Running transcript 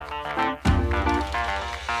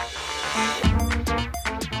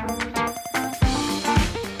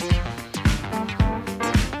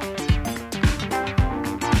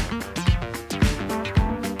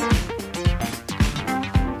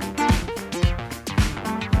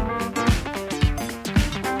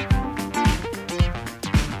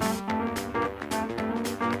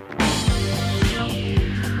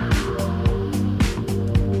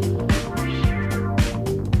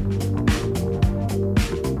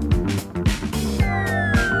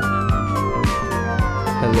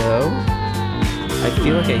Hello? I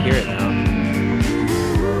feel like I hear it now.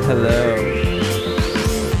 Hello.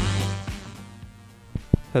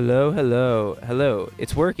 Hello, hello, hello.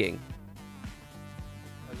 It's working.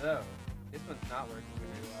 Hello. This one's not working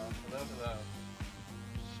very well. Hello, hello.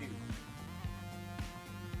 Shoot.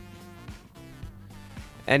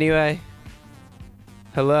 Anyway,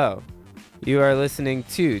 hello. You are listening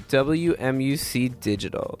to WMUC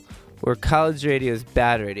Digital, where college radio is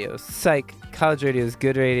bad radio. Psych, college radio is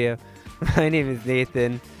good radio. My name is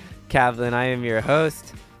Nathan Kavlin. I am your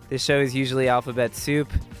host. This show is usually alphabet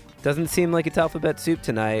soup. Doesn't seem like it's alphabet soup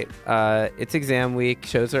tonight. It's exam week.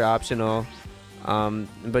 Shows are optional.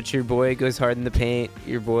 But your boy goes hard in the paint.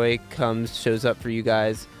 Your boy shows up for you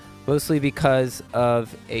guys, mostly because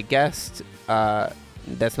of a guest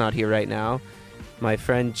that's not here right now. My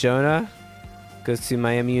friend Jonah goes to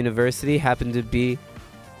Miami University, happened to be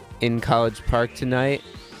in College Park tonight.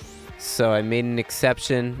 So I made an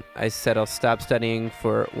exception. I said I'll stop studying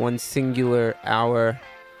for one singular hour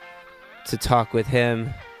to talk with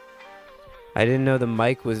him. I didn't know the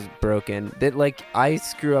mic was broken. I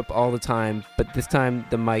screw up all the time, but this time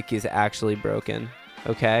the mic is actually broken.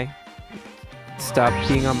 Okay? Stop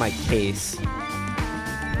being on my case.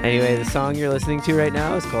 Anyway, the song you're listening to right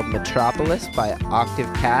now is called Metropolis by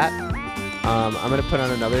Octave Cat. I'm going to put on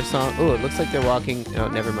another song. Oh, it looks like they're walking. Oh,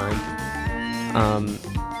 never mind.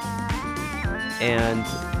 And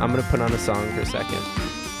I'm going to put on a song for a second.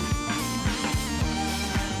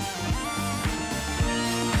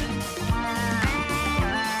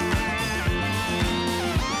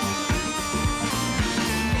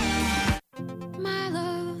 My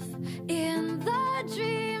love, in the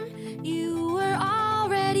dream, you were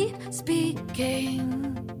already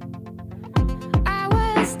speaking. I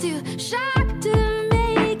was too shocked to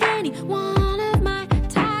make any one of my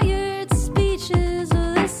tired speeches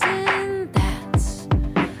listen. That's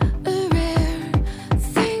a rare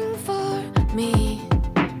thing for me.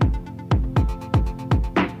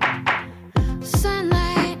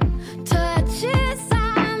 Sunlight touches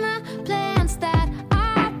on the plants that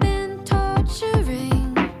I've been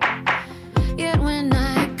torturing. Yet when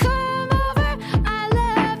I come over, I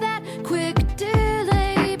love that quick delivery.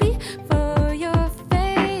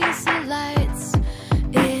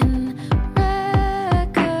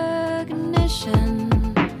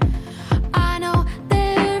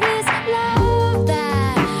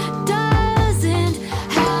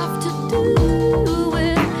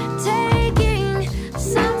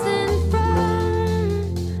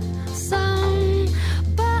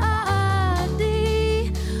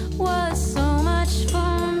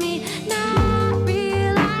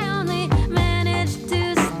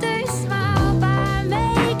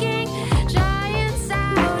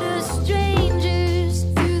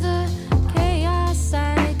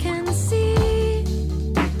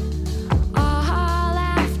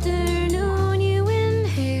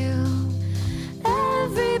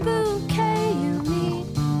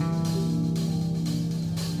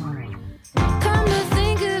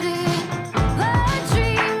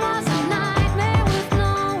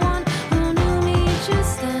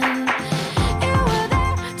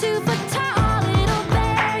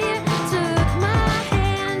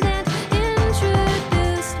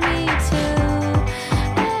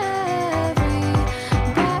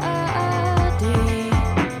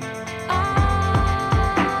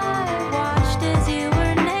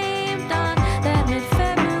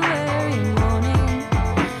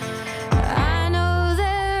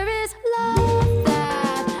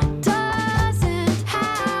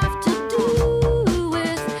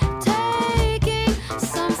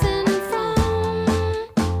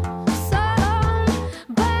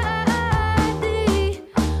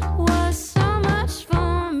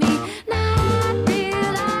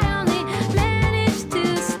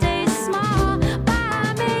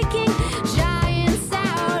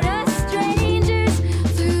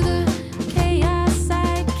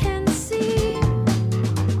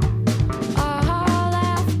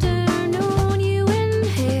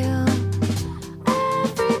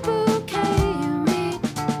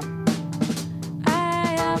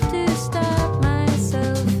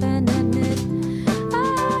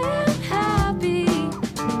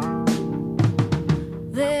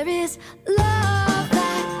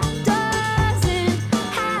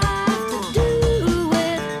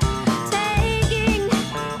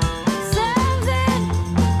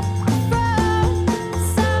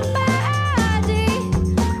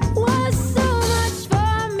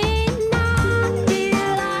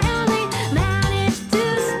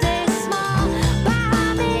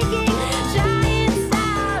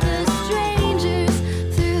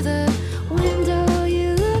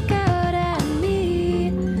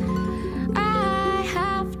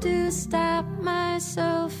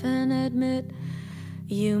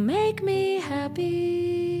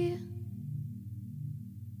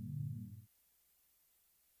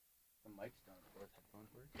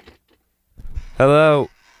 Hello,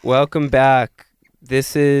 welcome back.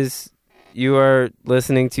 You are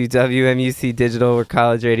listening to WMUC Digital, where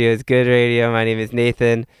college radio is good radio. My name is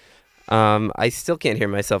Nathan. I still can't hear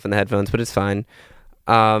myself in the headphones, but it's fine.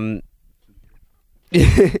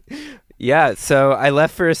 Yeah, so I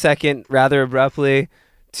left for a second rather abruptly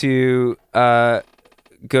to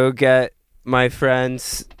go get my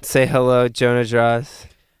friends. Say hello, Jonah Dross.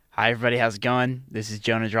 Hi, everybody. How's it going? This is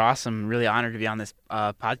Jonah Dross. I'm really honored to be on this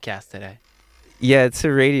podcast today. Yeah, it's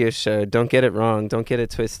a radio show. Don't get it wrong. Don't get it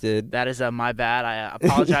twisted. That is my bad. I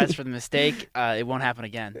apologize for the mistake. It won't happen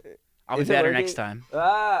again. I'll be better next time.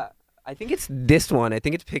 I think it's this one. I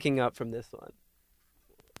think it's picking up from this one.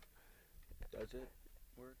 Does it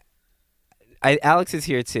work? Alex is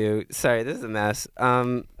here too. Sorry, this is a mess.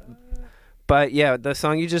 But yeah, the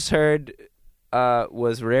song you just heard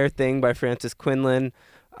was Rare Thing by Francis Quinlan.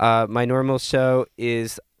 My normal show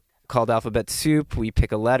is called Alphabet Soup. We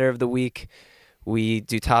pick a letter of the week. We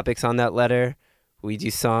do topics on that letter. We do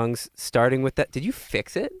songs starting with that. Did you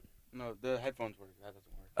fix it? No, the headphones work. That doesn't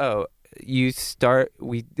work. Oh,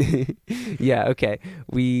 yeah, okay.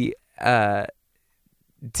 We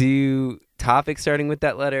do topics starting with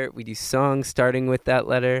that letter. We do songs starting with that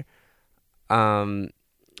letter.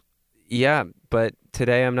 Yeah, but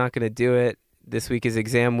today I'm not going to do it. This week is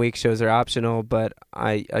exam week. Shows are optional, but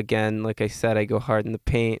like I said, I go hard in the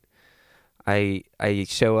paint. I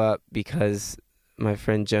show up because my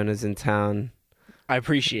friend Jonah's in town. I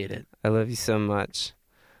appreciate it. I love you so much.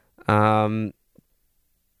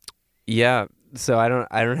 Yeah, so I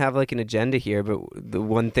don't have like an agenda here, but the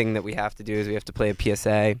one thing that we have to do is we have to play a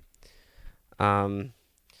PSA.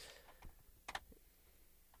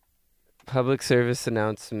 Public service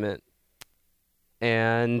announcement.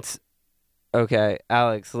 And okay,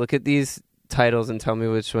 Alex, look at these titles and tell me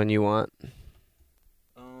which one you want.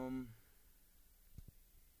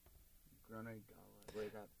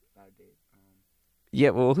 Wait, that bad date.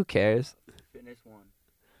 Yeah, well, who cares? Fitness 1.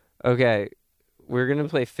 Okay, we're going to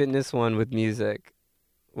play Fitness 1 with music.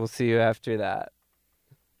 We'll see you after that.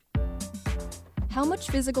 How much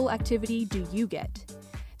physical activity do you get?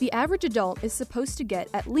 The average adult is supposed to get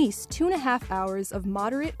at least 2.5 hours of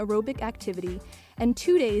moderate aerobic activity and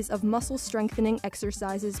 2 days of muscle strengthening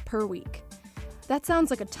exercises per week. That sounds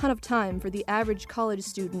like a ton of time for the average college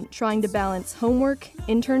student trying to balance homework,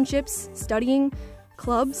 internships, studying,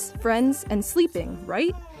 clubs, friends, and sleeping,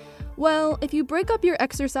 right? Well, if you break up your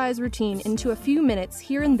exercise routine into a few minutes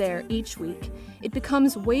here and there each week, it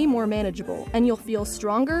becomes way more manageable and you'll feel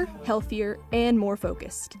stronger, healthier, and more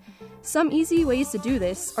focused. Some easy ways to do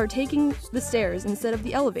this are taking the stairs instead of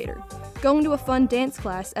the elevator, going to a fun dance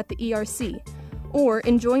class at the ERC, or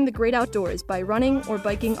enjoying the great outdoors by running or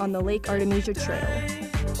biking on the Lake Artemisia Trail.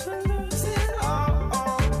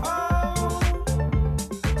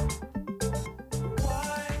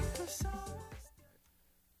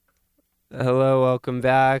 Hello, welcome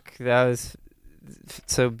back.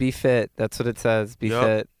 So be fit. That's what it says. Be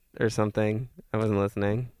fit or something. I wasn't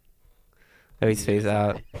listening. I always phase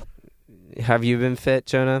out. Have you been fit,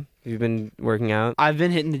 Jonah? Have you been working out? I've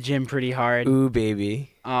been hitting the gym pretty hard. Ooh,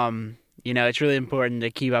 baby. It's really important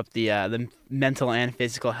to keep up the mental and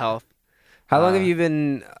physical health. How long have you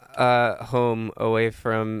been home away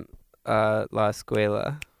from La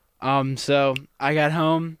Escuela? So I got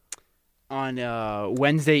home on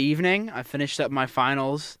Wednesday evening. I finished up my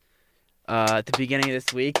finals at the beginning of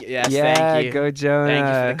this week. Yes, thank you. Go Jonah. Thank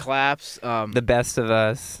you for the claps. The best of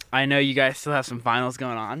us. I know you guys still have some finals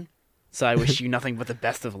going on, so I wish you nothing but the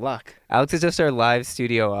best of luck. Alex is just our live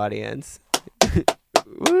studio audience.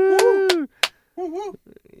 Woo!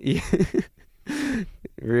 Yeah.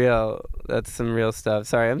 Real. That's some real stuff.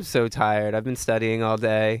 Sorry, I'm so tired. I've been studying all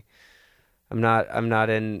day. I'm not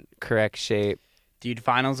in correct shape. Dude,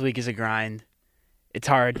 finals week is a grind. It's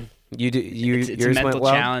hard. It's a yours mental went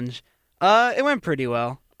well? challenge. It went pretty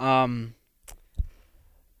well.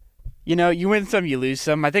 You win some, you lose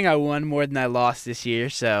some. I think I won more than I lost this year,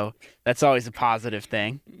 so that's always a positive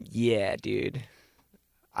thing. Yeah, dude.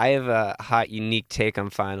 I have a hot, unique take on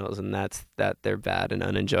finals, and that's that they're bad and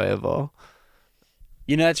unenjoyable.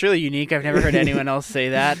 That's really unique. I've never heard anyone else say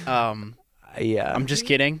that. Yeah. I'm just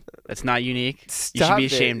kidding. That's not unique. Stop you should be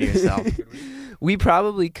it. ashamed of yourself. We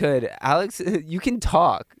probably could. Alex, you can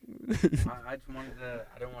talk. I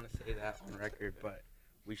don't want to say that on record, but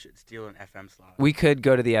we should steal an FM slot. We could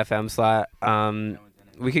go to the FM slot.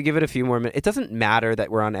 We could give it a few more minutes. It doesn't matter that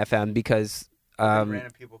we're on FM because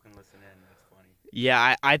random people can listen in. That's funny.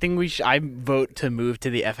 Yeah, I think I vote to move to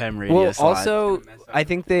the FM radio well, slot. also, I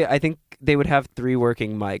think they would have 3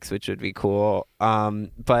 working mics, which would be cool.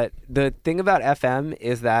 But the thing about FM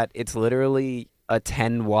is that it's literally a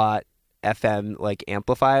 10-watt FM like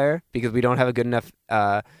amplifier because we don't have a good enough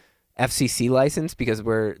FCC license because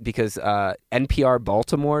NPR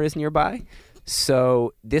Baltimore is nearby.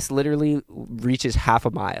 So this literally reaches half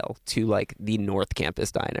a mile to like the North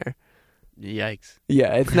Campus diner. Yikes.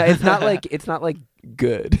 Yeah, it's not like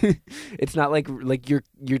good. It's not like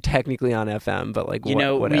you're technically on FM, but like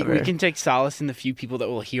whatever. We can take solace in the few people that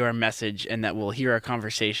will hear our message and that will hear our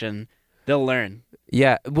conversation. They'll learn.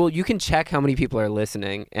 Yeah, well, you can check how many people are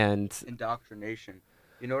listening and Indoctrination.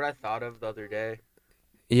 You know what I thought of the other day?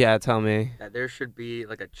 yeah, tell me. That there should be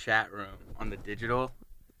like a chat room on the digital.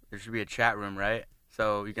 There should be a chat room, right?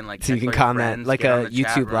 So you can like So you text can all your comment friends, like get on a the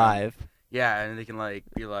chat YouTube room. live. Yeah, and they can like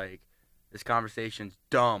be like, this conversation's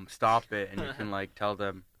dumb, stop it, and you can like tell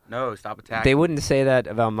them, no, stop attacking. They wouldn't say that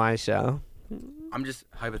about my show. I'm just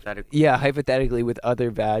hypothetical. Yeah, hypothetically with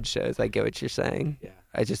other bad shows, I get what you're saying. Yeah.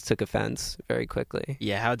 I just took offense very quickly.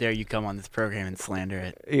 Yeah, how dare you come on this program and slander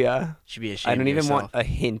it? Yeah. Should be ashamed I don't of even yourself. want a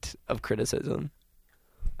hint of criticism.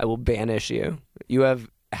 I will banish you. You have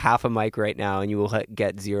half a mic right now, and you will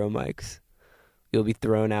get 0 mics. You'll be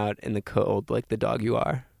thrown out in the cold like the dog you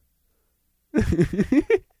are.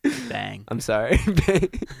 Bang. I'm sorry.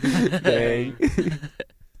 Bang.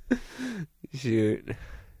 Shoot.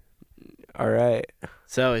 All right.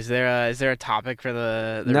 So is there a topic for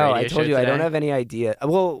the No, radio I told show you I don't today? have any idea.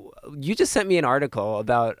 Well, you just sent me an article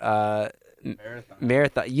about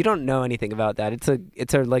Marathon. You don't know anything about that.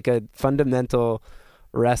 It's a like a fundamental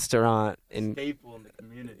restaurant in Staple in the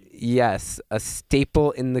community. yes, a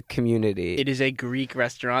staple in the community. It is a Greek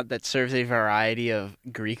restaurant that serves a variety of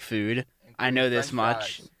Greek food. I know this French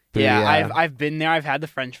much. fries. Yeah, Yeah. I've been there. I've had the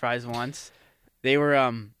French fries once. They were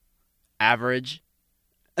average.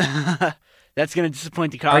 That's gonna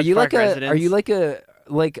disappoint the College Park residents. Are you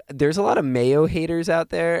like there's a lot of mayo haters out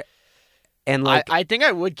there, and like I think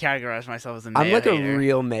I would categorize myself as a mayo I'm like hater. a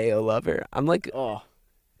real mayo lover. I'm like Oh,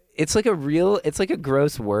 it's like a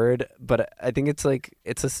gross word, but I think it's like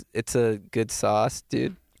it's a good sauce,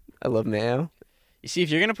 dude. I love mayo. you see, if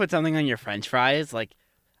you're gonna put something on your French fries, like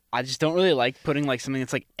I just don't really like putting like something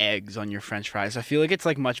that's like eggs on your French fries. I feel like it's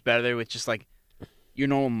like much better with just like your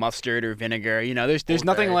normal mustard or vinegar. You know, there's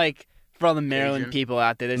nothing Okay. like for all the Maryland Cajun. people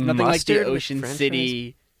out there. There's nothing Mustard like the with Ocean French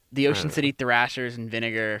City, the I Ocean don't City Thrashers and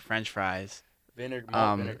vinegar French fries. Vinegar.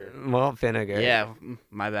 Vinegar. Malt vinegar. Yeah,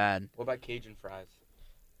 my bad. What about Cajun fries?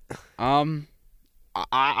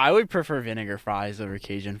 I would prefer vinegar fries over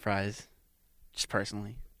Cajun fries, just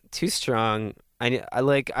personally. Too strong.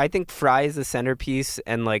 I think fry is the centerpiece,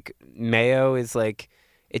 and like mayo is like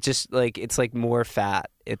it's like more fat.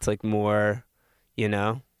 It's like more,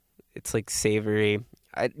 it's like savory.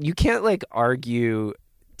 You can't like argue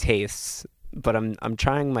tastes, but I'm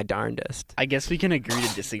trying my darndest. I guess we can agree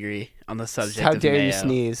to disagree on the subject How of dare mayo. you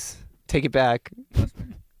sneeze? Take it back.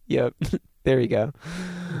 Yep. There we go.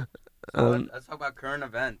 Let's talk about current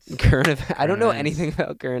events. Current event. I don't know events. anything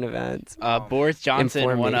about current events. Boris Johnson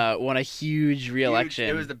Inform won me. a huge re-election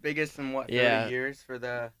Huge. It was the biggest in 30 Yeah. years for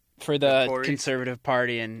the. for the Tories. Conservative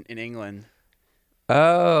Party in England.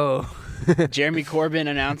 Oh. Jeremy Corbyn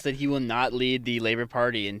announced that he will not lead the Labour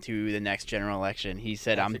Party into the next general election. He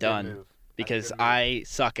said, That's "I'm a good done move. because That's a good move. I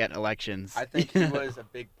suck at elections." I think he was a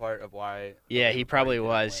big part of why. the Yeah, Labour he Party probably didn't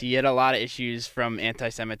was. win. He had a lot of issues from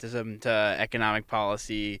anti-Semitism to economic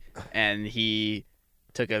policy, and he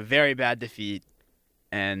took a very bad defeat.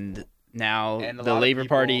 And now And a the lot of Labour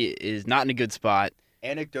people- Party is not in a good spot.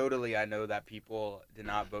 Anecdotally, I know that people did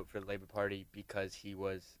not vote for the Labour Party because he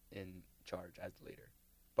was in charge as the leader.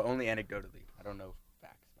 But only anecdotally. I don't know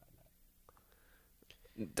facts about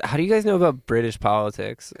that. How do you guys know about British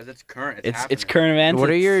politics? Because it's current. It's happening. current events. What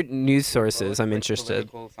are It's, your news Both, sources? I'm like, interested.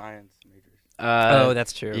 Political science majors. Oh,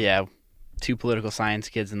 that's true. yeah, 2 political science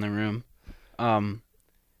kids in the room.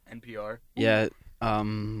 NPR. Yeah,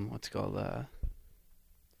 what's it called? The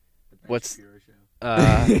Ben What's- Shapiro Show.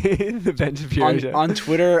 The Ben Shapiro show.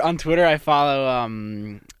 on Twitter, I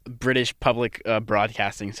follow British Public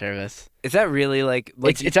Broadcasting Service. Is that really like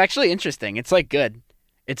It's actually interesting. It's like good.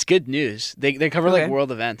 It's good news. They cover Okay. like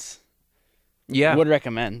world events. yeah? Would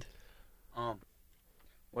recommend.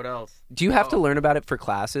 What else? Do you have to Oh. learn about it for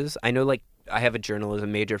classes? I know, like, I have a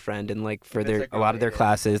journalism major friend, and like for It's their like a lot of their related.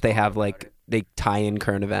 classes, they have Talk about like it. they tie in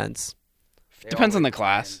current events. They Depends on always the tie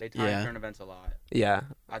in- class. They tie in Yeah. current events a lot. Yeah.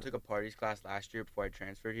 I took a parties class last year before I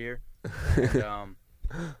transferred here. And,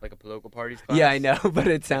 like a political parties class. Yeah, I know, but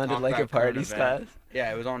it They sounded talked like a about current parties class. events.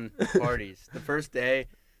 Yeah, it was on parties. The first day,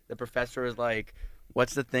 the professor was like,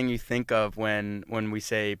 What's the thing you think of when we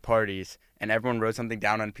say parties and everyone wrote something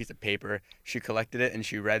down on a piece of paper? She collected it and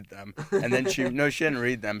she read them. And then she didn't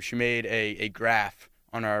read them. She made a graph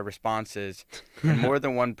on our responses. And more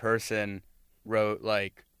than one person wrote,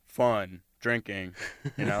 like, fun, drinking,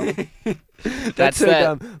 you know? That's so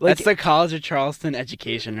dumb. Like, That's the College of Charleston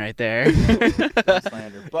education right there.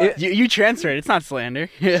 Slander. But you transferred. It's not slander.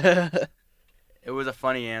 it was a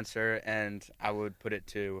funny answer, and I would put it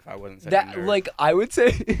 2 if I wasn't such a that nerd. like I would say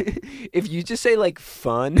if you just say like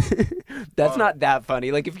fun, that's Fun. not that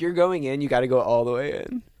funny. Like if you're going in, you got to go all the way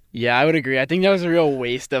in. Yeah, I would agree. I think that was a real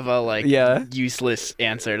waste of a Yeah. useless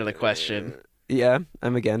answer to the question. Yeah,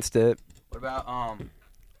 I'm against it. What about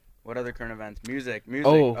what other current events? Music.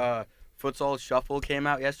 Oh. Futsal Shuffle came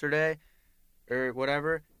out yesterday, or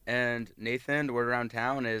whatever. And Nathan, the word around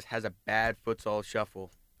town has a bad futsal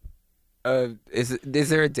shuffle. Is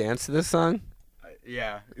there a dance to this song?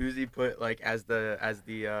 Yeah, Uzi put like as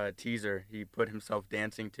the teaser, he put himself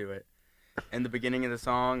dancing to it. And the beginning of the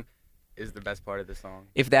song is the best part of the song.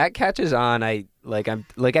 If that catches on, I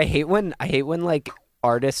hate when like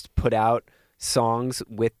artists put out songs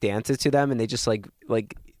with dances to them and they just like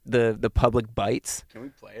the public bites. Can we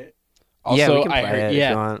play it? Also, yeah, we can play I heard, it if yeah,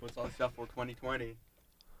 you want. Futsal Shuffle 2020.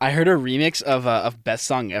 I heard a remix of Best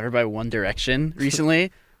Song Ever by One Direction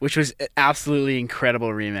recently, which was an absolutely incredible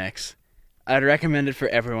remix. I'd recommend it for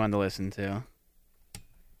everyone to listen to.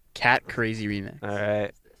 Cat Crazy remix. All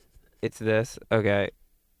right, it's this. Okay.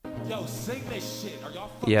 Yo, sing this shit. Are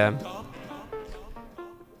y'all Yeah. dumb?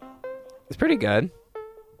 It's pretty good.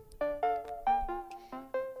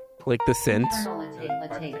 Like the synths.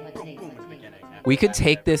 We could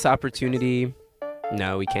take this opportunity.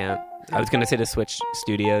 No, we can't. I was gonna say to switch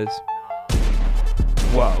studios.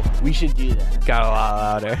 Whoa, We should do that. got a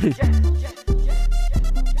lot louder.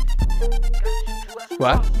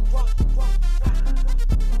 What?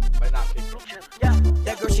 Might not pick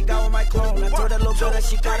That girl, she got with my clone. I told that little girl that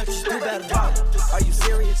she got it, just do better. Are you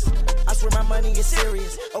serious? I swear my money is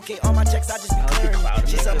serious. Okay, all my checks, I just be clearing it.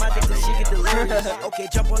 She suck my dick till she get delirious. Okay,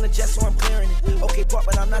 jump on the jet so I'm clearing it. Okay, pop,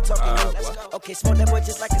 but I'm not talking loose. Okay, smoke that boy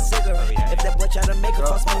just like a cigarette. If that boy try to make a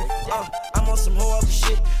fuss move, I'm on some whole other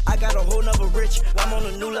shit. I got a whole nother rich. I'm on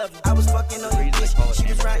a new level. I was fucking on your bitch. She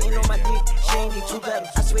was riding on my dick. She ain't need 2 pedals.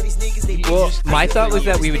 I swear these niggas, they Well, my thought was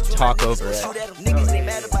that we would talk over it. Niggas, they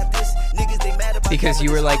mad about this. Niggas, they mad about Because that.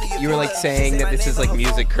 you were like saying that this is like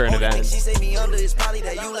music current events. She say me under is probably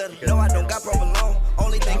that you let her know I don't got problem alone.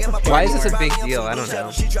 Only thing in my Why is pocket this a is big Robbie deal? on I don't some know.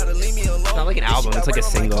 blue cheddar. She try to leave me alone. It's not like an album, it's like a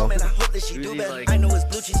single. I hope that she do Uzi's better. like- I know it's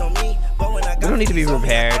blue cheese on me, but when I got We don't need to be these on me,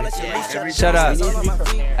 prepared. all that shit reach out. Shut up. It's all on my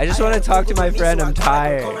feet. I just want to talk to my friend. I'm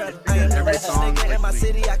tired. I am the Every best song, nigga like, in my leaks.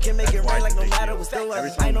 city. I can make it That's why rain like it's no a big matter deal. what's still Every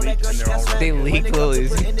up. song I know that leaks girl, and she they're got all swag. They When leak it comes to Lil Uzi.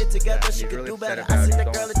 putting it together, Yeah, she he's could really do upset better. about I it. sent that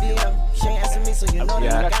Don't girl a listen. DM. She ain't answering me, so you know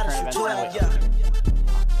Yeah. that I gotta shoot you out. Yeah.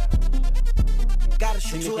 Gotta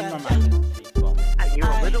shoot you out. You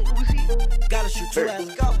a little Uzi? Gotta shoot you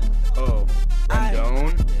out. Go. Oh,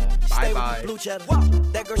 Rendon. Stay Bye with the blue bye. cheddar.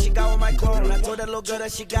 That girl, she got with my clone. I told that little girl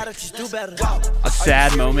that she got it, just do better. A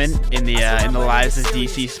sad moment in the lives of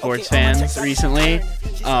DC sports fans recently.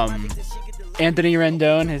 Anthony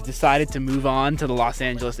Rendon has decided to move on to the Los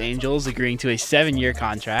Angeles Angels, agreeing to a 7-year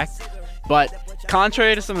contract. But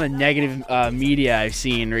contrary to some of the negative media I've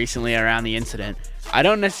seen recently around the incident, I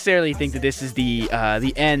don't necessarily think that this is the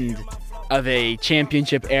end of a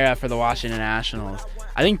championship era for the Washington Nationals.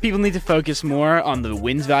 I think people need to focus more on the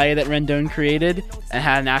wins value that Rendon created and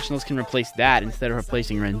how the Nationals can replace that instead of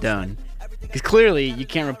replacing Rendon. Because clearly, you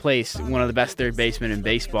can't replace one of the best third basemen in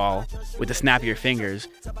baseball with the snap of your fingers,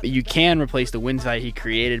 but you can replace the wins value he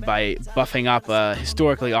created by buffing up a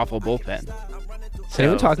historically awful bullpen.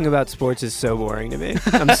 Anyone talking about sports is so boring to me.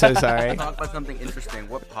 I'm so sorry. Talk about something interesting.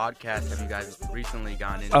 What podcast have you guys recently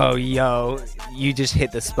gone into? Oh, yo, you just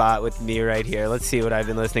hit the spot with me right here. Let's see what I've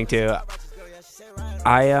been listening to.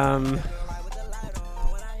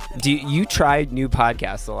 Do you try new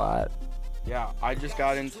podcasts a lot? Yeah, I just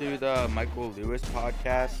got into the Michael Lewis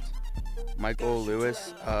podcast. Michael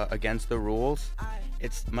Lewis, Against the Rules.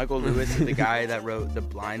 It's Michael Lewis is the guy that wrote The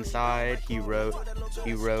Blind Side. He wrote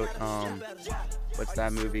what's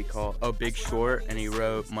that movie called? Oh, Big Short, and he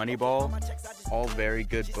wrote Moneyball. All very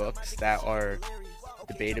good books that are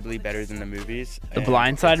debatably better than the movies. The And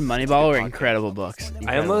Blind Side and it's a Moneyball good are podcast. incredible books.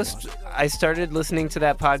 I started listening to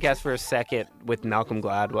that podcast for a second with Malcolm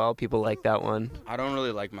Gladwell. People like that one. I don't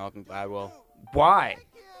really like Malcolm Gladwell Why?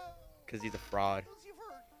 because he's a fraud.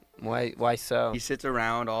 Why so? He sits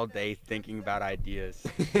around all day thinking about ideas.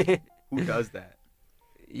 Who does that?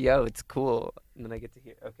 Yo, it's cool. And then I get to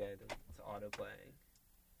hear. Okay, it's auto playing.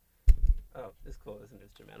 Oh, it's cool. It's an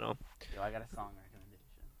instrumental. Yo, I got a song recommendation.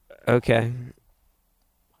 Okay.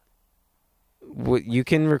 You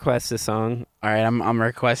can request a song. All right, I'm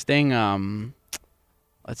requesting.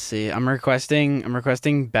 Let's see. I'm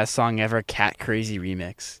requesting Best Song Ever Cat Crazy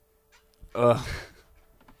remix. Ugh.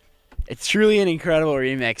 It's truly an incredible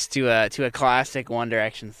remix to a classic One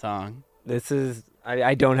Direction song. This is.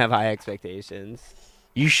 I don't have high expectations.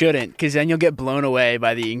 You shouldn't, because then you'll get blown away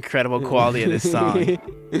by the incredible quality of this song.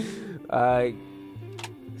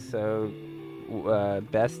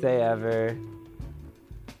 Best day ever.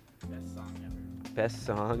 Best song ever. Best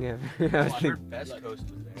song ever. I was thinking- Best Coast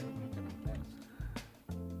was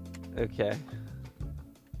there. okay.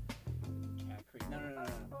 No.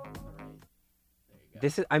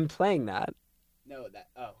 This is. I'm playing that. No, that.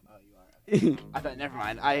 Oh, you are. I thought. Never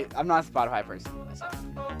mind. I'm not a Spotify person myself.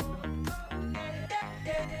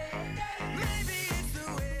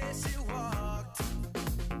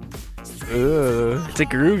 Ooh. It's a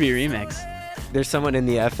groovy remix. There's someone in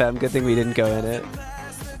the FM. Good thing we didn't go in it.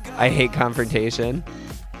 I hate confrontation.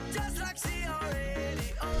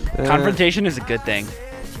 Confrontation is a good thing.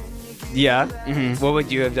 Yeah. Mm-hmm. What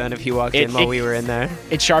would you have done if he walked in while we were in there?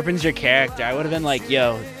 It sharpens your character. I would have been like,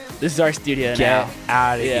 "Yo, this is our studio Get now."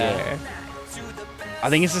 out of Yeah. here. I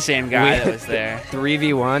think it's the same guy that was there.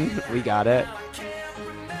 3v1. We got it.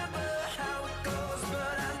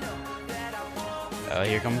 Oh,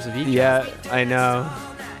 here comes the beat. Yeah, I know.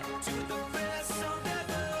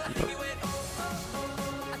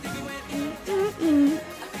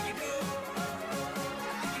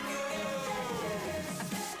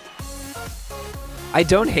 I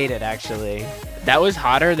don't hate it, actually. That was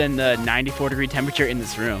hotter than the 94-degree temperature in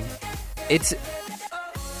this room. It's.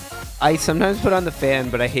 I sometimes put on the fan,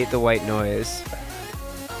 but I hate the white noise.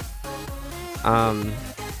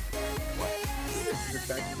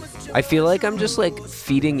 I feel like I'm just like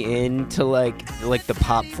feeding into like the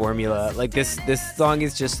pop formula. Like this song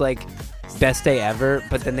is just like best day ever,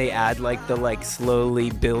 but then they add like the like slowly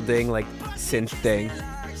building like synth thing.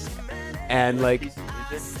 And like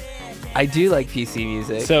I do like PC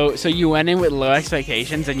music. So you went in with low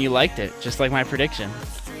expectations and you liked it, just like my prediction.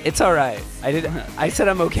 It's all right. I said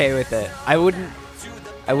I'm okay with it. I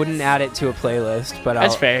wouldn't add it to a playlist, but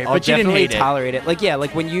That's fair, I'll but you didn't definitely hate it. tolerate it. Like yeah,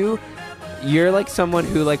 like when you're like someone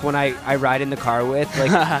who like when I ride in the car with like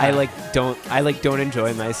I don't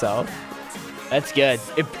enjoy myself. That's good.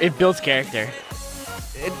 It builds character.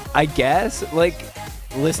 I guess like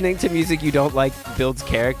listening to music you don't like builds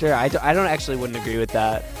character. I don't actually wouldn't agree with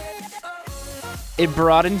that. It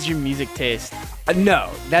broadens your music taste. No,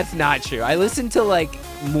 that's not true. I listen to like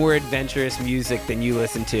more adventurous music than you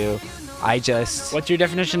listen to. What's your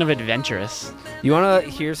definition of adventurous? You want to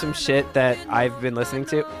hear some shit that I've been listening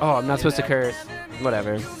to? Oh, I'm not supposed to curse.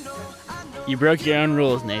 Whatever. You broke your own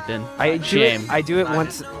rules, Nathan. Shame. I do it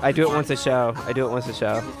once a show.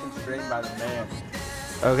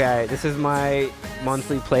 Okay, this is my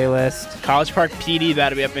monthly playlist. College Park PD about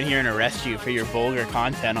to be up in here and arrest you for your vulgar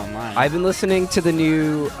content online. I've been listening to the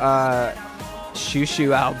new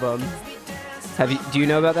Shushu album. Do you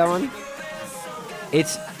know about that one?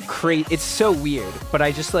 It's crazy. It's so weird, but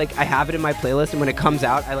I just like I have it in my playlist, and when it comes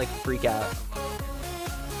out, I like freak out.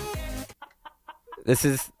 This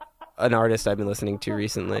is an artist I've been listening to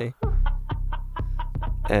recently,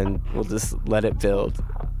 and we'll just let it build.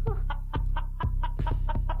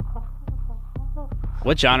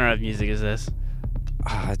 What genre of music is this?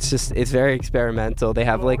 It's very experimental. They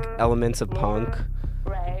have like elements of punk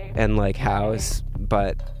and like house,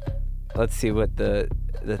 but let's see what the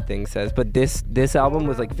thing says. But this album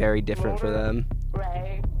was like very different for them.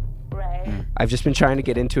 I've just been trying to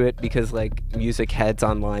get into it because like music heads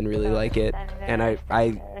online really like it, and I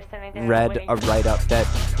read a write-up that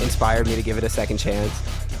inspired me to give it a second chance.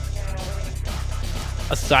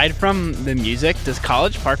 Aside from the music, does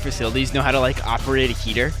College Park Facilities know how to like operate a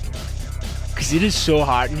heater? Because it is so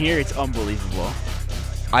hot in here, it's unbelievable.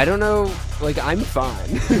 I don't know, like I'm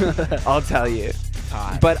fine. I'll tell you.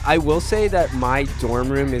 Hot. But I will say that my dorm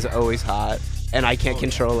room is always hot, and I can't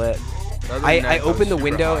control it. I open the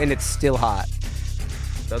window and it's still hot.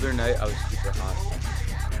 The other night I was super hot.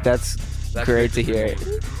 That's great to hear.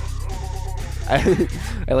 I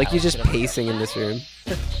like you just pacing in this room.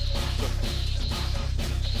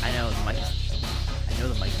 I know the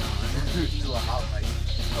mic's on. This is a hot mic.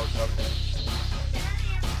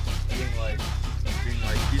 Being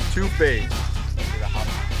like he's two-faced. He's a hot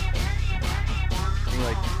mic. Being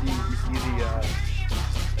like you see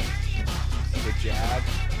the jab.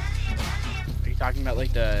 Are you talking about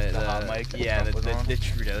like the hot mic that Yeah, Trump was on? the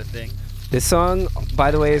Trudeau thing. This song, by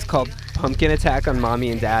the way, is called Pumpkin Attack on Mommy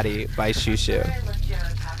and Daddy by Shushu.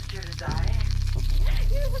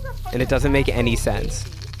 And it doesn't make any sense.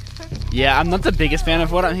 Yeah, I'm not the biggest fan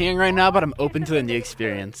of what I'm hearing right now, but I'm open to the new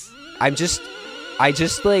experience. I just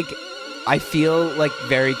like, I feel like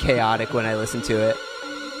very chaotic when I listen to it.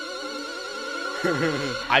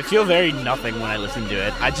 I feel very nothing when I listen to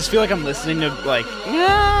it. I just feel like I'm listening to, like,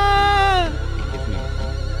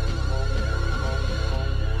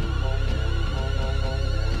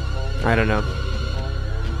 I don't know.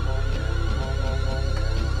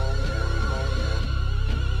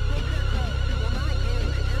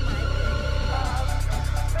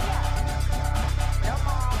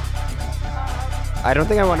 I don't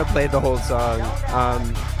think I want to play the whole song.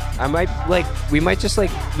 I might, like, we might just,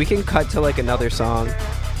 like, we can cut to, like, another song,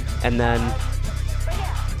 and then,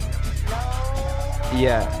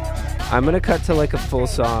 yeah, I'm gonna cut to, like, a full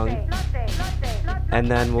song,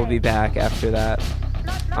 and then we'll be back after that.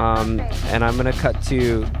 And I'm gonna cut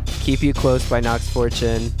to Keep You Close by Nox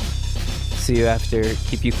Fortune. See you after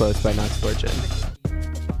Keep You Close by Nox Fortune.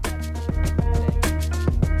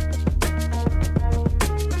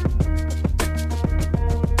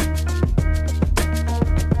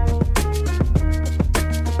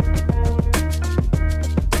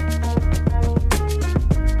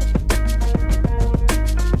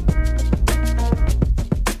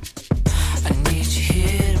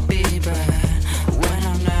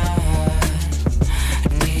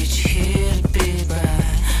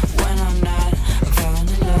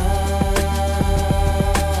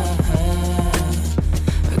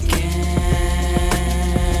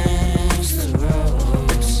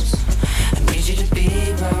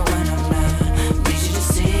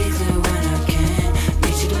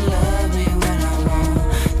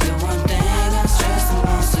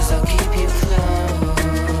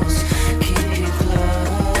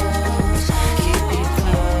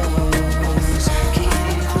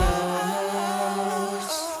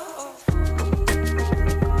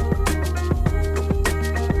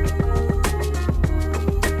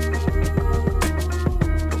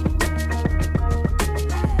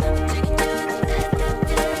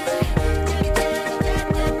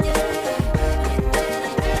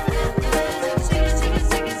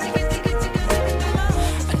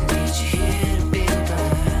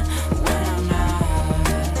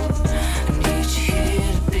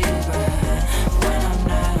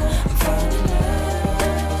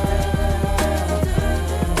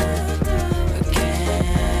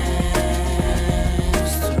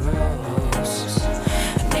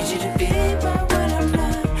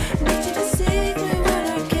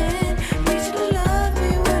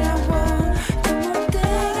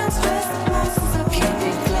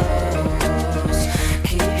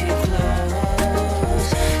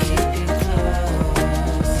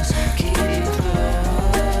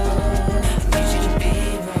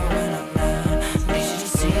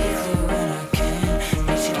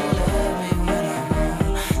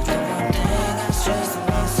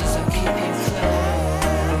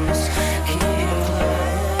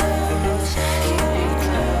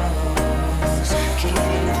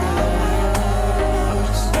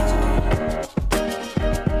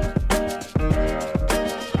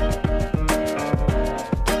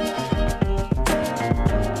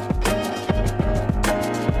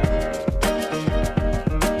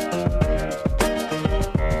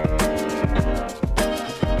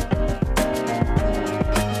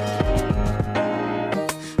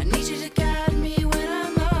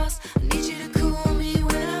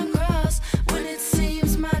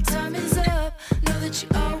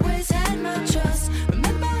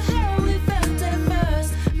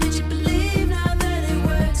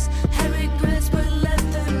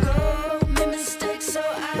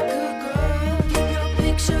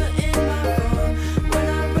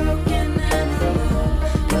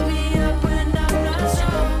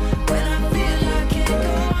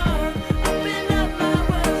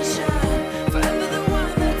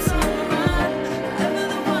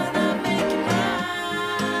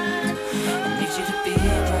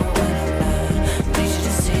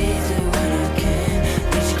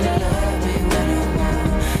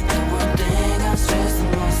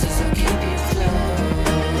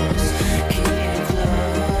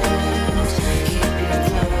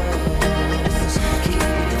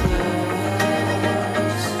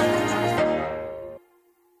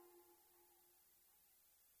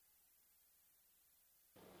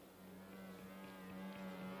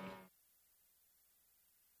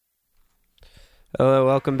 Hello,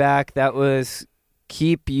 welcome back. That was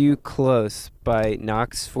Keep You Close by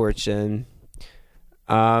Nox Fortune.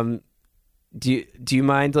 Do you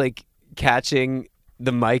mind like catching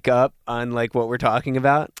the mic up on like what we're talking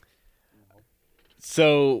about?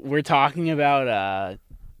 So we're talking about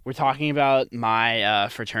my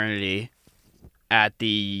fraternity, at the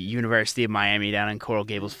University of Miami down in Coral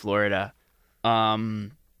Gables, Florida.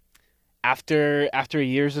 After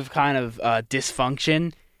years of kind of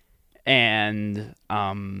dysfunction and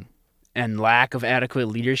lack of adequate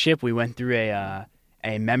leadership, we went through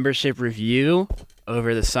a membership review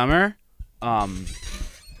over the summer.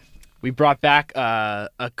 We brought back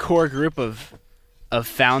a core group of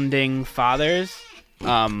founding fathers.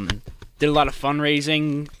 Did a lot of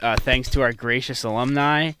fundraising thanks to our gracious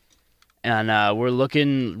alumni. And we're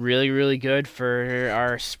looking really, really good for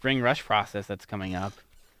our spring rush process that's coming up.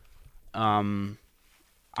 I'm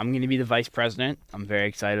going to be the vice president. I'm very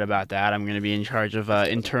excited about that. I'm going to be in charge of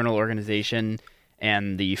internal organization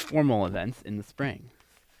and the formal events in the spring.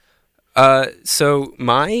 So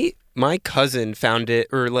my cousin found it,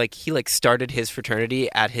 or like he started his fraternity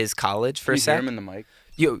at his college for Can a you sec. hear him in the mic?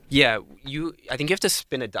 I think you have to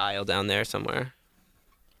spin a dial down there somewhere.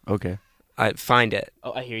 Okay. I find it,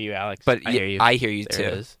 Oh, I hear you, Alex. but I hear you. I hear you There too.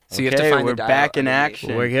 it is. So you have to find we're the dial. back in underneath.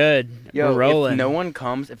 action. We're good. Yo, We're rolling. if no one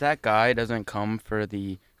comes, if that guy doesn't come for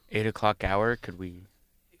the 8 o'clock hour, could we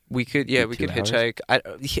We could, Do we 2 could hours?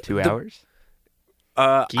 hitchhike. 2 hours?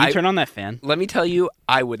 Can you turn on that fan? Let me tell you,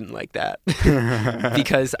 I wouldn't like that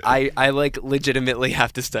because I like legitimately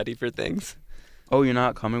have to study for things. Oh, you're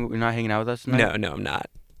not coming? You're not hanging out with us tonight? No, I'm not.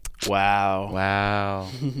 Wow. Wow.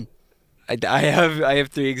 I have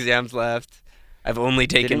 3 exams left. I've only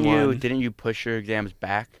taken one. Didn't you push your exams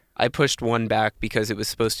back? I pushed one back because there were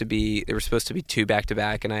supposed to be 2 back to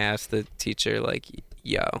back, and I asked the teacher like,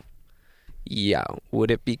 yo, would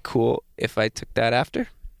it be cool if I took that after?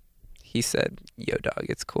 He said, yo, dog,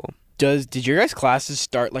 it's cool. Did your guys' classes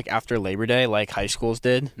start like after Labor Day, like high schools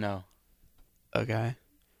did? No. Okay.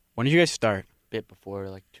 When did you guys start? Bit before,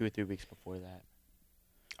 like 2 or 3 weeks before that.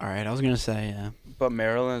 All right, I was gonna say yeah. But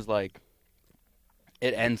Maryland's like,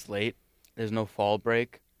 it ends late. There's no fall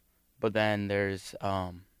break, but then there's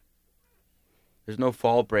no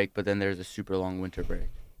fall break, but then there's a super long winter break.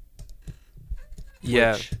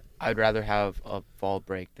 Yeah. Which I'd rather have a fall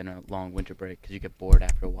break than a long winter break because you get bored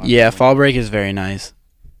after a while. Yeah, fall break is very nice.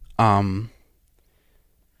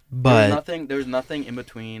 But There was nothing in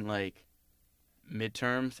between like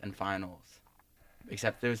midterms and finals,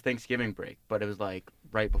 except there was Thanksgiving break, but it was like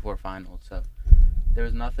right before finals, so there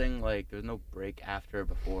was nothing like there was no break after or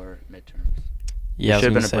before midterms. yeah, I was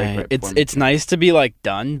should've gonna been a break say right it's before it's nice to be like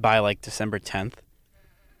done by like December 10th,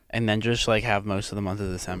 and then just like have most of the month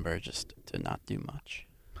of December just to not do much.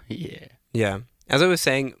 Yeah. Yeah. As I was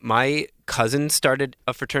saying, my cousin started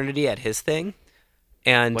a fraternity at his thing,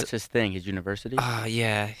 and What's his thing? His university?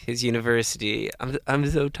 his university. I'm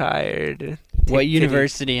so tired. What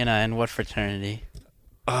university and what fraternity?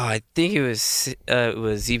 Oh, I think it was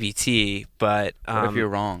ZBT, but What if you're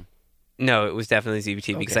wrong? no, it was definitely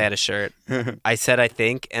ZBT because I Okay. had a shirt. I said I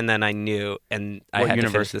think, and then I knew, and I What had to finish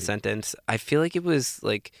university? the sentence. I feel like it was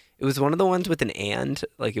one of the ones with an and,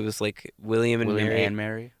 like it was like William and William Mary, and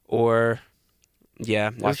Mary? or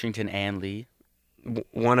it was Washington and Lee?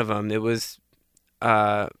 one of them. It was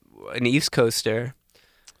an East Coaster.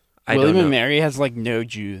 I William don't and know. Mary has like no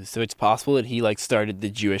Jews, so it's possible that he like started the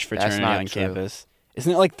Jewish fraternity not on true. campus.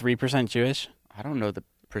 Isn't it like 3% Jewish? I don't know the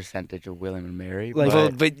percentage of William and Mary, Like- Well,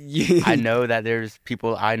 but but you, I know that there's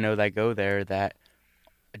people I know that go there that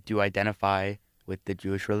do identify with the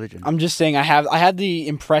Jewish religion. I'm just saying I had the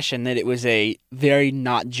impression that it was a very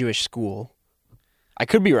not Jewish school. I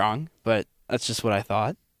could be wrong, but that's just what I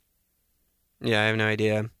thought. Yeah, I have no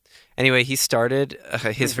idea. Anyway, he started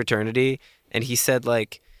his fraternity, and he said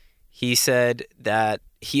that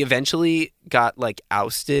he eventually got like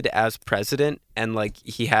ousted as president, and like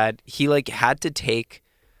he had to take,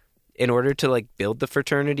 in order to like build the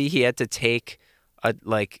fraternity, he had to take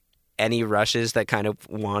like any rushes that kind of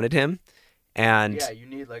wanted him, and yeah, you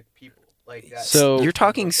need like people like that. So- you're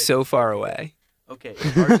talking so far away. Okay, it's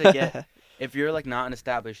hard to get if you're like not an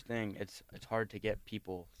established thing. It's hard to get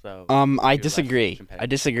people. So I you're less disagree. competitive. I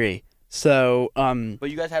disagree. So,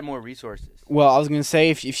 But you guys had more resources. well, I was gonna say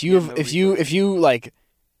if you Yeah, have no if you like,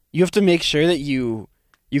 you have to make sure that you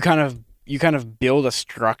kind of build a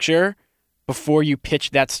structure before you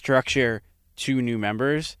pitch that structure to new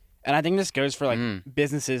members. And I think this goes for like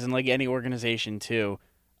businesses and like any organization too.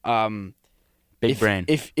 Big brain.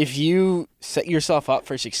 If you set yourself up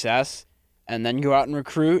for success and then go out and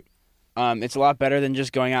recruit, it's a lot better than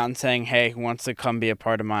just going out and saying, "Hey, who wants to come be a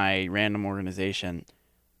part of my random organization?"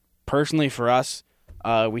 Personally, for us,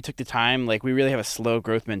 we took the time. Like, we really have a slow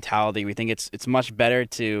growth mentality. We think it's much better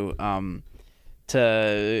to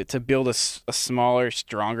build a smaller,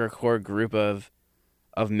 stronger core group of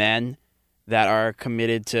men that are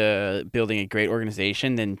committed to building a great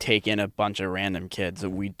organization than take in a bunch of random kids that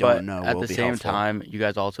we don't But know at will the be same helpful. time, you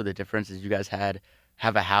guys also, the difference is you guys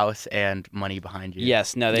have a house and money behind you.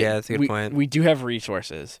 Yes, no, Yeah, that's a good point. We do have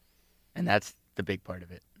resources. And that's the big part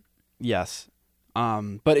of it. Yes.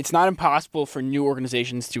 But it's not impossible for new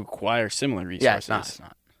organizations to acquire similar resources. Yeah, it's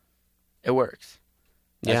not. It works.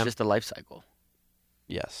 That's Yeah. just the life cycle.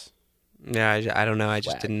 Yes. Yeah, I don't know. I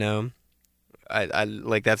just Swag. didn't know. I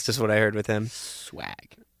like that's just what I heard with him.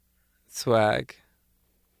 Swag. Swag.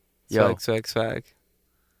 Yo. Swag.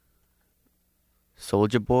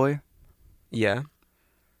 Soldier Boy, Yeah.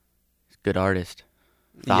 good artist.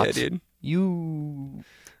 Thoughts? Yeah, dude. You.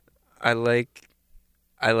 I like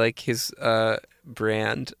his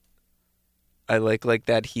brand. I like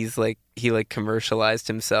that he commercialized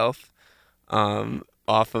himself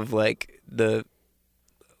off of like the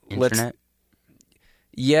Internet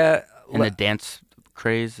yeah. and the dance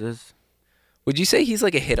crazes. Would you say he's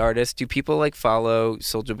like a hit artist? Do people like follow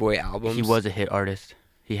Soulja Boy albums? He was a hit artist.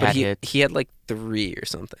 He But had hits. he had like 3 or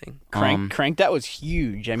something. Crank That was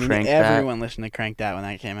huge. I mean, Crank That. everyone listened to Crank That when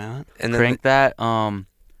that came out. And then Crank That.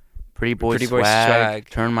 Pretty Boy Pretty Boy swag. Swag.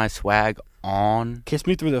 Turn My Swag On. Kiss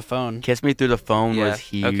Me Through the Phone. Kiss Me Through the Phone yeah, was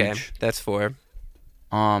huge. okay, that's 4.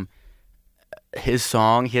 His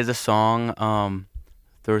song. He has a song.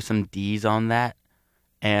 There were some D's on that,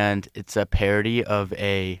 and it's a parody of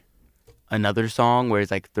another song where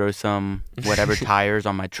he's like throw some whatever tires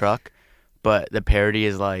on my truck, but the parody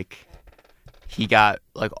is like he got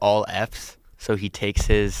like all F's, so he takes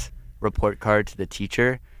his report card to the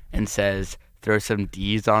teacher and says throw some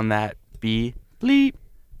D's on that B bleep.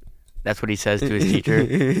 That's what he says to his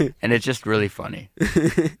teacher, and it's just really funny.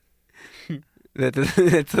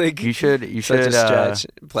 It's like You should such a stretch. see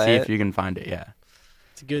Play if it. you can find it. Yeah.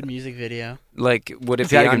 It's a good music video. Like, would it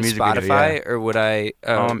It's be got a good on music Spotify video, yeah. or would I?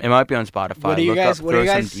 It might be on Spotify. What are you Look guys? up What are you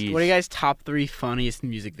Throw Some guys? D's. What are you guys' top 3 funniest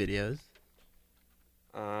music videos?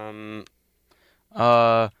 I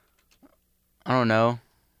don't know.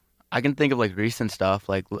 I can think of like recent stuff,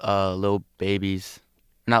 like Lil Babies,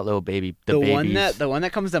 not Lil Baby, the Babies. The one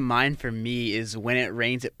that comes to mind for me is "When It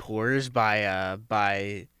Rains It Pours" by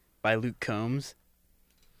Luke Combs.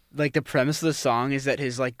 Like the premise of the song is that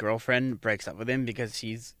his like girlfriend breaks up with him because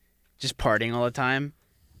he's just partying all the time,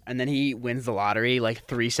 and then he wins the lottery like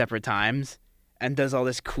 3 separate times and does all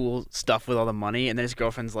this cool stuff with all the money, and then his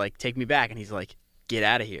girlfriend's like, "Take me back," and he's like, "Get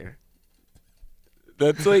out of here."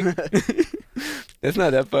 That's like that's not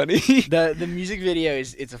that funny. The music video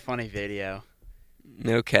it's a funny video.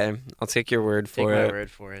 Okay, I'll take your word Take for my it.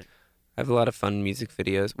 word for it. I have a lot of fun music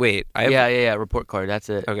videos. Wait, I have, yeah. Report card. That's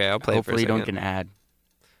it. Okay, I'll play Hopefully, it for a don't second. get an ad.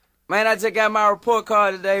 Man, I just got my report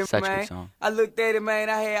card today, Such a man. good song. I looked at it, man.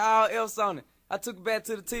 I had all else on it. I took it back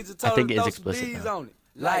to the teacher, told think her it to is throw some explicit, D's though. on it.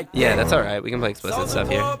 Like Yeah, that's all right. We can play explicit stuff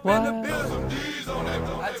here.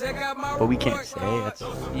 But we can't say. That's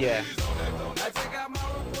Yeah.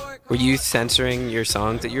 Were you censoring your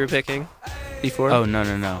songs that you were picking before? Oh no.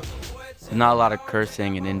 There's not a lot of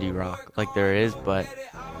cursing in indie rock. Like there is, but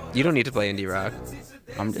You don't need to play indie rock.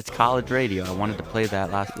 it's college radio. I wanted to play that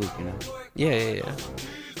last week. Yeah.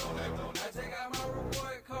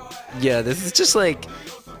 Yeah, this is just like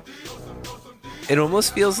it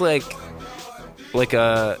almost feels like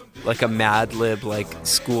a Mad Lib like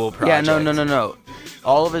school project. Yeah, no.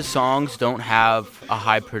 All of his songs don't have a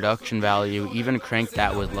high production value. Even Crank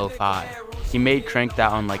That was lo-fi. He made Crank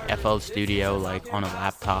That on like FL Studio, like on a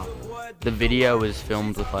laptop. The video was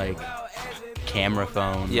filmed with like camera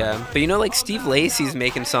phone. Yeah, but you know, like Steve Lacy's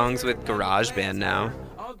making songs with GarageBand now.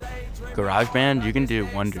 GarageBand, you can do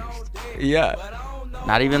wonders. Yeah.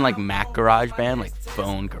 Not even like Mac GarageBand, like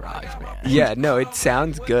phone GarageBand. Yeah, no, it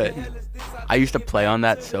sounds good. I used to play on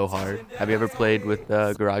that so hard. Have you ever played with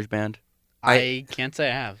GarageBand? I can't say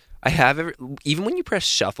I have. I have even when you press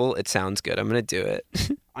shuffle, it sounds good. I'm gonna do it.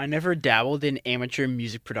 I never dabbled in amateur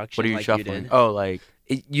music production What are you like shuffling? you did. Oh, like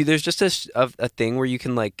There's just a thing where you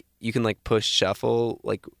can push shuffle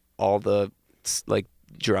like all the like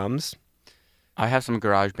drums I have some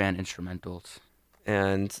GarageBand instrumentals.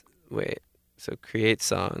 and wait. So create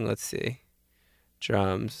song. Let's see.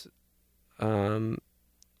 Drums. I'm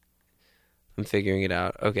figuring it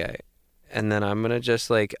out. Okay. And then I'm gonna just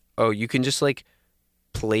like you can just like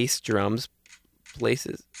place drums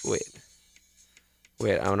places. Wait.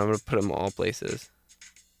 I'm gonna put them all places.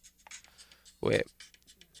 Wait.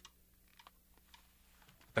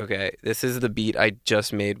 Okay, this is the beat I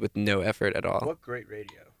just made with no effort at all. What great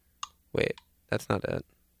radio. Wait, that's not it.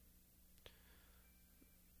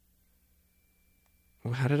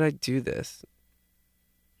 Well, how did I do this?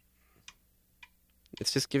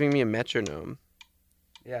 It's just giving me a metronome.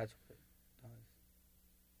 Yeah,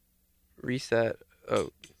 Reset.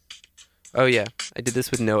 Oh yeah. I did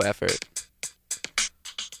this with no effort.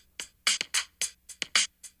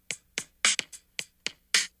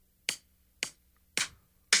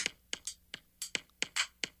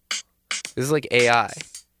 This is like AI.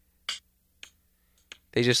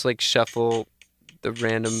 They just like shuffle the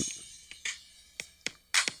random.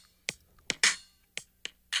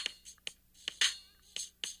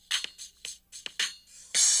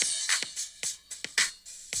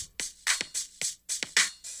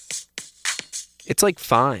 It's like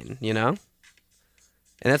fine, you know?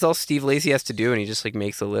 And that's all Steve Lacy has to do, and he just like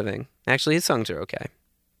makes a living. Actually, his songs are okay.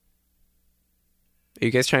 Are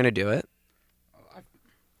you guys trying to do it?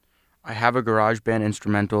 I have a GarageBand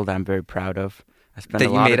instrumental that I'm very proud of. I spent That a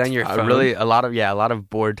you lot made of on your phone? a lot of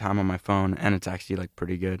board time on my phone, and it's actually like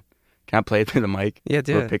pretty good. Can I play it through the mic? Yeah,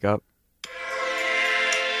 do Will it. pick up.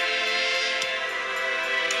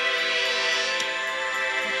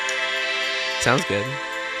 Sounds good.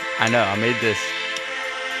 I know. I made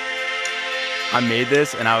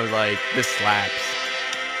this, and I was like, this slaps.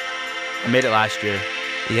 I made it last year.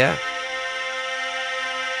 Yeah.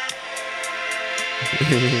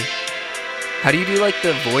 How do you do like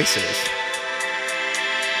the voices?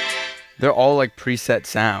 They're all like preset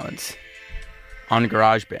sounds on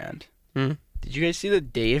GarageBand. Did you guys see the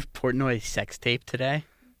Dave Portnoy sex tape today?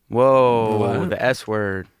 Whoa, What? the S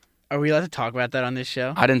word. Are we allowed to talk about that on this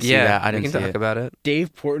show? I didn't see that. I we didn't can see talk it. about it.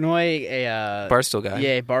 Dave Portnoy, Barstool guy.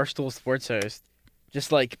 yeah, Barstool sports host,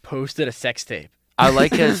 just like posted a sex tape. I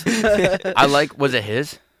like his. Was it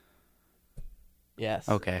his? Yes.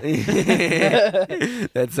 Okay.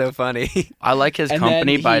 That's so funny. I like his And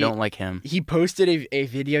company, then but I he- don't like him. He posted a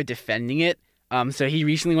video defending it. So he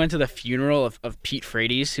recently went to the funeral of Pete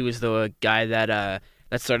Frates, who was the guy that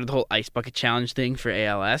started the whole ice bucket challenge thing for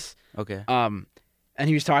ALS. Okay. And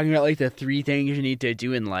he was talking about like the 3 things you need to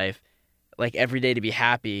do in life, like every day to be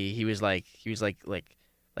happy. He was like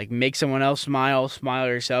make someone else smile, smile at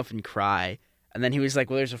yourself, and cry. And then he was like,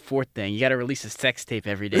 well, there's a 4th thing. You got to release a sex tape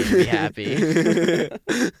every day to be happy.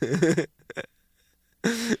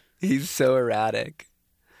 He's so erratic.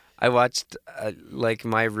 I watched, like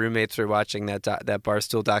my roommates were watching that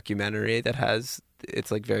Barstool documentary that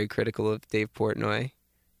it's like very critical of Dave Portnoy.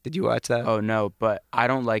 Did you watch that? Oh no, but I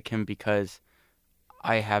don't like him because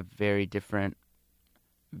I have very different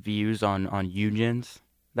views on unions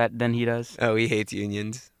than he does. Oh, he hates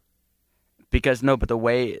unions. Because no, but the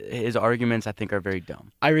way his arguments I think are very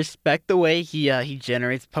dumb. I respect the way he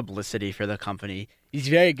generates publicity for the company. He's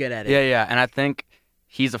very good at it. Yeah, and I think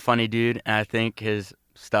he's a funny dude, and I think his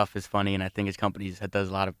stuff is funny, and I think his company does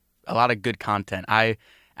a lot of good content. I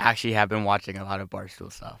actually have been watching a lot of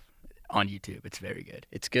Barstool stuff on YouTube. It's very good.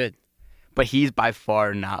 It's good. But he's by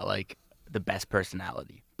far not like the best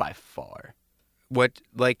personality. By far. What,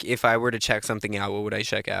 like, if I were to check something out, what would I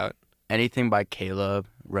check out? Anything by Caleb,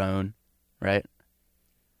 Roan, right?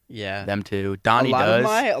 Yeah. Them two. Donnie a lot does. Of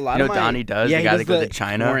my, a lot you know of my, Donnie does? Yeah, the he guy does that goes the to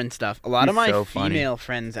China? foreign stuff. A lot of He's my so funny. female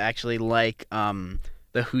friends actually like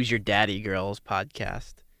the Who's Your Daddy Girls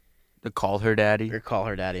podcast. The Call Her Daddy? Or Call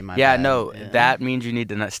Her Daddy, my Yeah, bad. no, Yeah. that means you need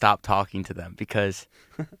to not stop talking to them because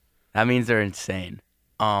that means they're insane.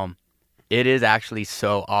 It is actually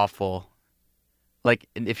so awful. Like,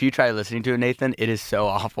 if you try listening to it, Nathan, it is so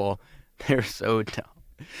awful. They're so dumb.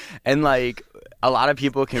 And, like, a lot of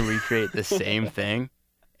people can recreate the same thing.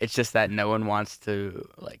 It's just that no one wants to,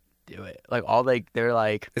 like, do it. Like, they're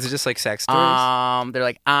like, Is it just like sex stories? they're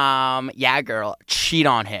like, yeah, girl, cheat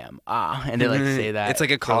on him. And they, like, say that. It's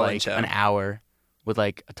like a for, call-in like, show. an hour with,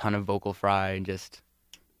 like, a ton of vocal fry and just...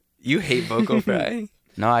 You hate vocal fry?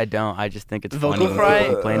 No, I don't. I just think it's Vocal funny fry, when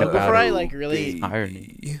people complain vocal about fry, it. like really,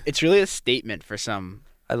 Irony. it's really a statement for some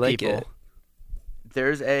I like people. it.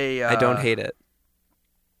 There's a. I don't hate it.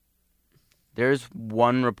 There's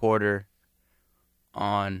one reporter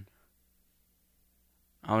on.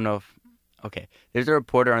 I don't know if. Okay. There's a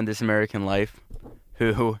reporter on This American Life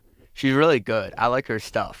who. She's really good. I like her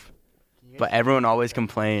stuff. But everyone always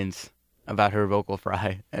complains about her vocal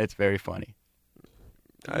fry. And it's very funny.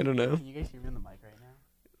 I don't know. Can you guys hear me on the mic right now?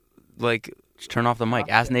 Like, Just turn off the mic.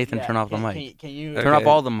 Ask Nathan to turn off the mic. Can you Turn off Okay.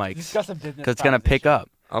 all the mics. discuss a business? Because it's going to pick up.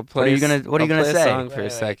 I'll play. What are you gonna I'll play say? A song for a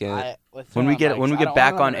second. When we get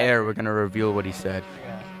back on air, we're going to reveal what he said.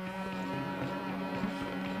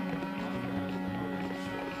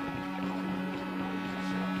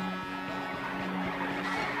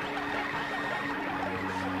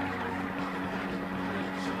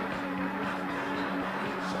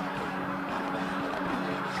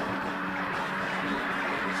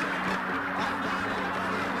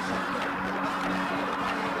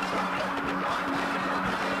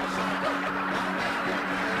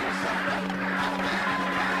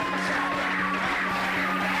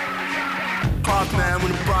 tough, man,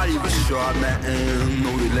 when the body was shot, man.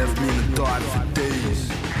 No, they left me in the dark for days.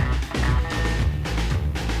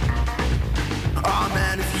 Oh,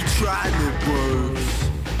 man, if you tried it works,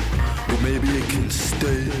 well, maybe it can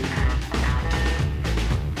stay.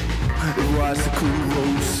 It was a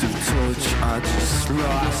corrosive touch. I just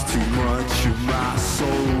lost too much of my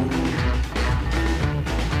soul.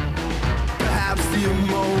 Perhaps the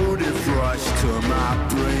emotive rush to my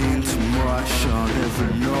brain too much, I'll never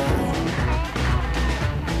know.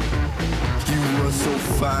 You were so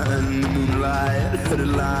fine in the moonlight, had a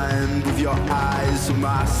line with your eyes on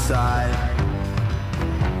my side.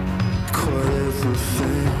 Caught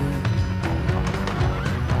everything.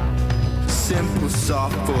 Simple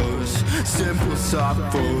soft words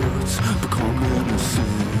become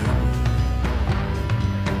innocent.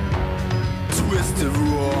 Twisted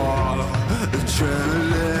raw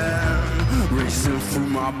adrenaline racing through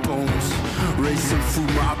my bones, racing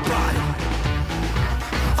through my body.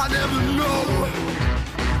 I never know.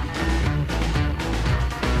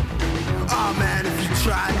 Oh man, if you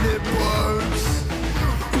tried it works,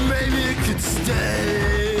 maybe it could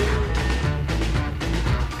stay.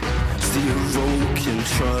 The evoking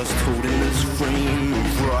trust holding its frame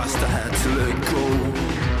of rust, I had to let go.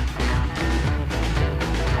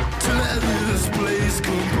 To let this place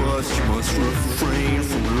combust, you must refrain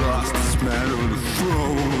from lust, this man on the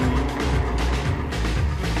throne.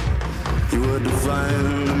 You were divine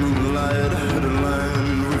in the moonlight, had a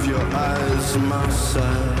line with your eyes on my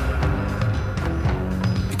side.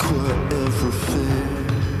 You caught everything.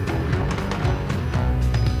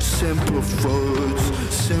 Simple words,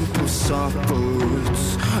 simple soft words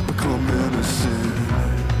become innocent.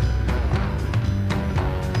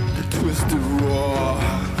 Twisted raw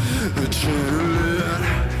adrenaline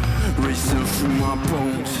racing through my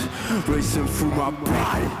bones, racing through my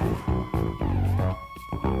body.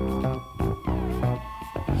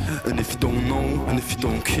 And if you don't know, and if you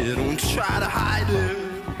don't care, don't try to hide it.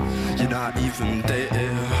 You're not even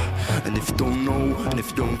there. And if you don't know, and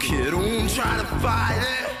if you don't care, don't try to fight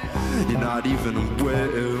it. You're not even aware.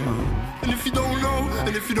 And if you don't know,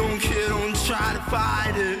 and if you don't care, don't try to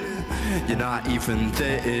fight it. You're not even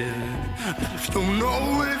there. And if you don't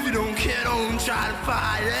know, and if you don't care, don't try to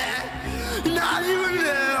fight it. You're not even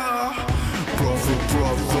there. Brother,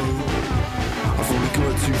 I've only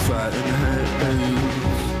got 2 fighting hands.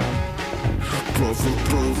 Brother,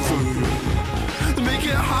 they make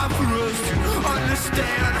it hard for us to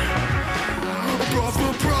understand. Brother,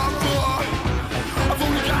 I've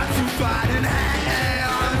only got 2 fighting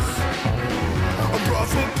hands.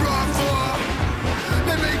 Brother,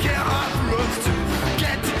 they make it hard for us to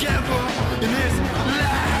get together in this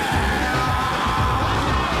land.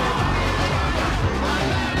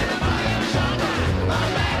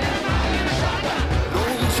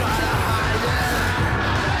 Don't try to hide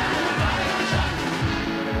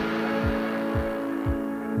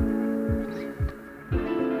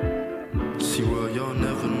it. See, well, you'll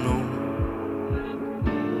never know.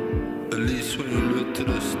 At least when you look to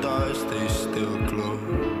the stars, they still glow.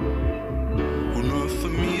 Well, not for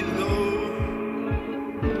me though.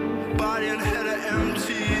 Body and head are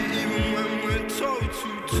empty, even when we're toe to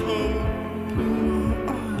toe. I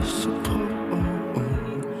suppose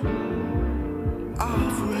I'll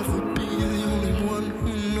forever be the only one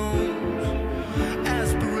who knows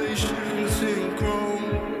aspirations ain't grown.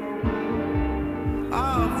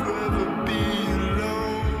 I'll forever be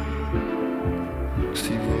alone.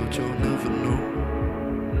 See what you'll never know.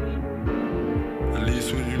 At least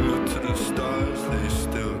when you look to the stars, they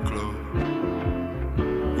still glow.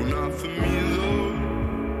 Well, not for me though.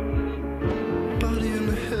 Body and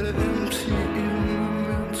the head are empty, even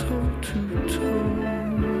when we're toe to toe.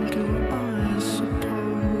 Girl, I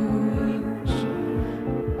suppose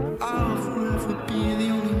I'll forever be the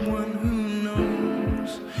only one who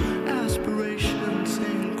knows aspirations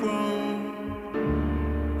ain't grown.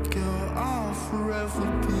 Girl, I'll forever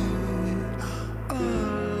be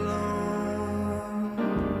alone.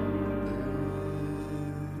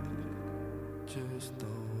 Just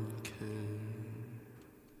don't care.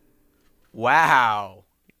 Wow.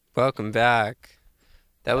 Welcome back.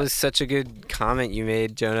 That was such a good comment you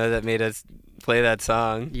made, Jonah, that made us play that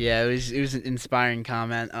song. Yeah, it was an inspiring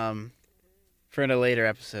comment. For a later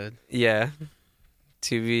episode. Yeah.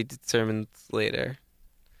 To be determined later.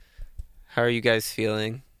 How are you guys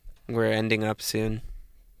feeling? We're ending up soon.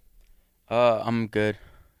 I'm good.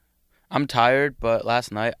 I'm tired, but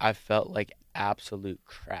last night I felt like absolute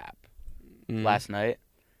crap. Last night.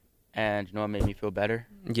 And you know what made me feel better?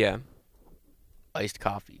 Yeah. Iced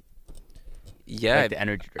coffee. Yeah. Like the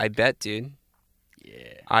energy drink. I bet, dude.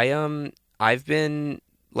 Yeah. I've been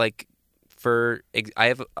like I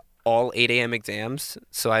have all 8 a.m. exams,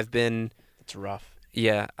 so I've been It's rough.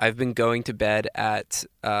 I've been going to bed at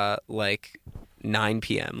like 9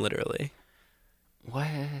 p.m. literally. What?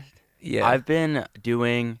 Yeah. I've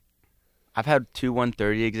had 2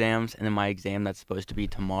 1:30 exams, and then my exam that's supposed to be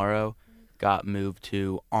tomorrow got moved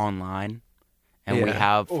to online, and we Yeah.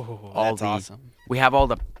 have That's awesome. we have all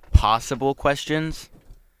the possible questions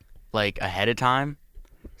like ahead of time,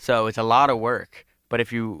 so it's a lot of work. But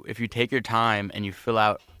if you take your time and you fill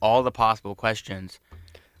out all the possible questions,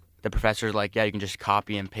 the professor's like, yeah, you can just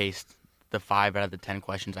copy and paste the 5 out of the 10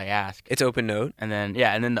 questions I ask. It's open note. And then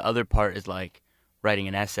the other part is like writing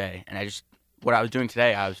an essay. And what I was doing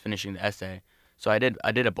today, I was finishing the essay. So I did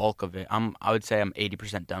a bulk of it. I would say I'm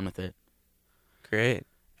 80% done with it. Great.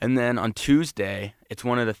 And then on Tuesday, it's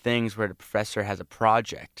one of the things where the professor has a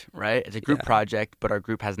project, right? It's a group project, but our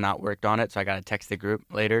group has not worked on it, so I got to text the group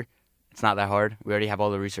later. It's not that hard. We already have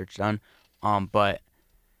all the research done. But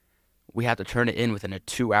we have to turn it in within a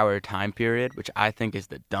 2-hour time period, which I think is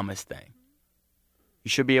the dumbest thing. You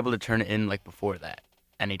should be able to turn it in like before that,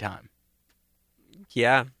 anytime.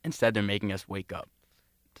 Yeah. Instead, they're making us wake up.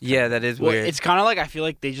 Yeah, that is Well, weird. it's kind of like I feel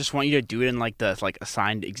like they just want you to do it in like the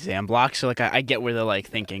assigned exam block. So like I get where the like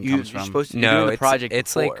thinking comes You're from. supposed to be No, doing the it's- project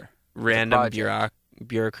it's before. like random project.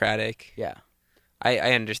 bureaucratic. Yeah.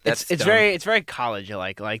 I understand. It's very college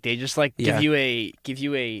like they just like Yeah. give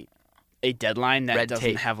you a deadline that Red doesn't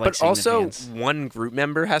tape. have like But also, significance. one group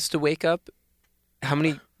member has to wake up. How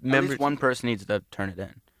many At members? least one person needs to turn it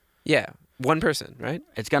in. Yeah, one person, right?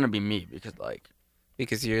 It's gonna be me because like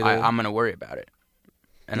Because you're the. I'm gonna worry about it,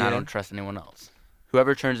 and I Yeah. don't trust anyone else.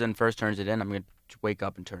 Whoever turns it in first turns it in. I'm gonna wake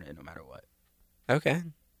up and turn it in no matter what. Okay,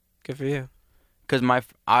 good for you. Because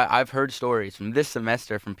I've heard stories from this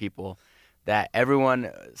semester from people that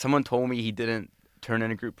someone told me he didn't turn in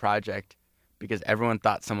a group project because everyone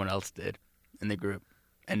thought someone else did in the group,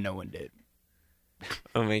 and no one did.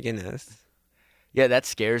 Oh my goodness. Yeah, that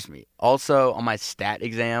scares me. Also, on my stat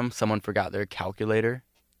exam, someone forgot their calculator,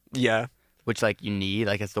 Yeah, which like you need,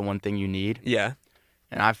 like it's the one thing you need. yeah.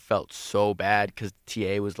 And I felt so bad because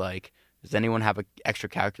TA was like, "Does anyone have an extra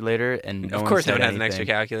calculator?" And no Of one course, said no one has an extra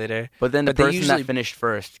anything. calculator. But then the But they person usually- that finished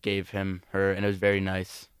first gave her, and it was very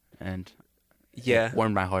nice, and Yeah. it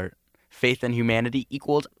warmed my heart. Faith in humanity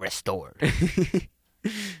equals restored.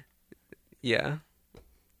 Yeah.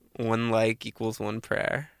 One like equals one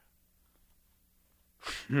prayer.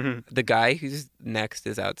 The guy who's next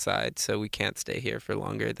is outside, so we can't stay here for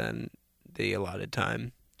longer than the allotted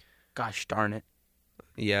time. Gosh darn it!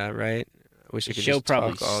 Yeah, right. I wish I The could show just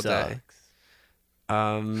probably talk all sucks.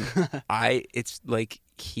 day. It's like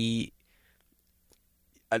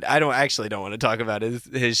I don't want to talk about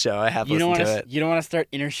his show. I have You don't listened want to to it. you don't want to start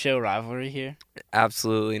inter-show rivalry here.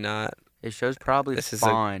 Absolutely not. His show's probably This is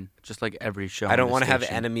fine, just like every show. I don't want to have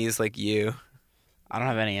enemies like you. I don't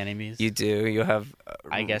have any enemies. You do. You have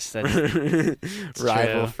I guess that's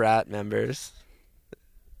rival true. frat members.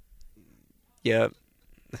 Yep.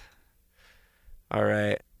 All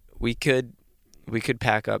right. We could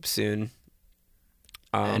pack up soon.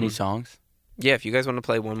 Any songs? Yeah, if you guys want to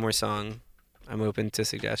play one more song, I'm open to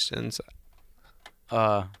suggestions.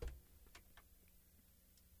 I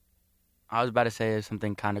was about to say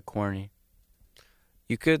something kind of corny.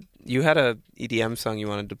 You had a EDM song you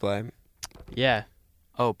wanted to play. Yeah.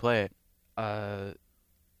 Oh, play it.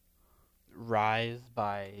 Rise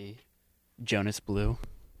by Jonas Blue.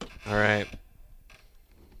 All right.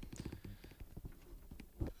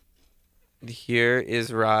 Here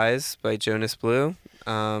is Rise by Jonas Blue.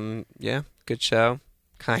 Yeah, good show.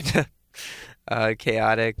 Kind of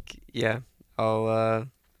chaotic. Yeah. I'll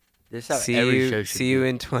This is how see every you show should see be. you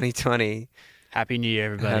in 2020. Happy New Year,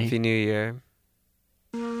 everybody. Happy New Year.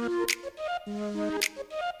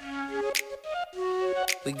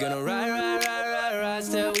 We gonna rise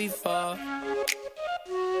till we fall.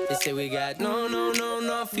 They say we got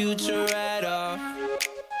no future at all.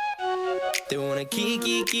 They wanna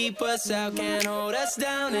keep us out, can't hold us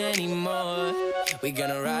down anymore. We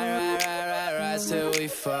gonna rise till we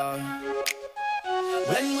fall.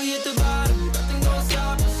 When we hit the bottom,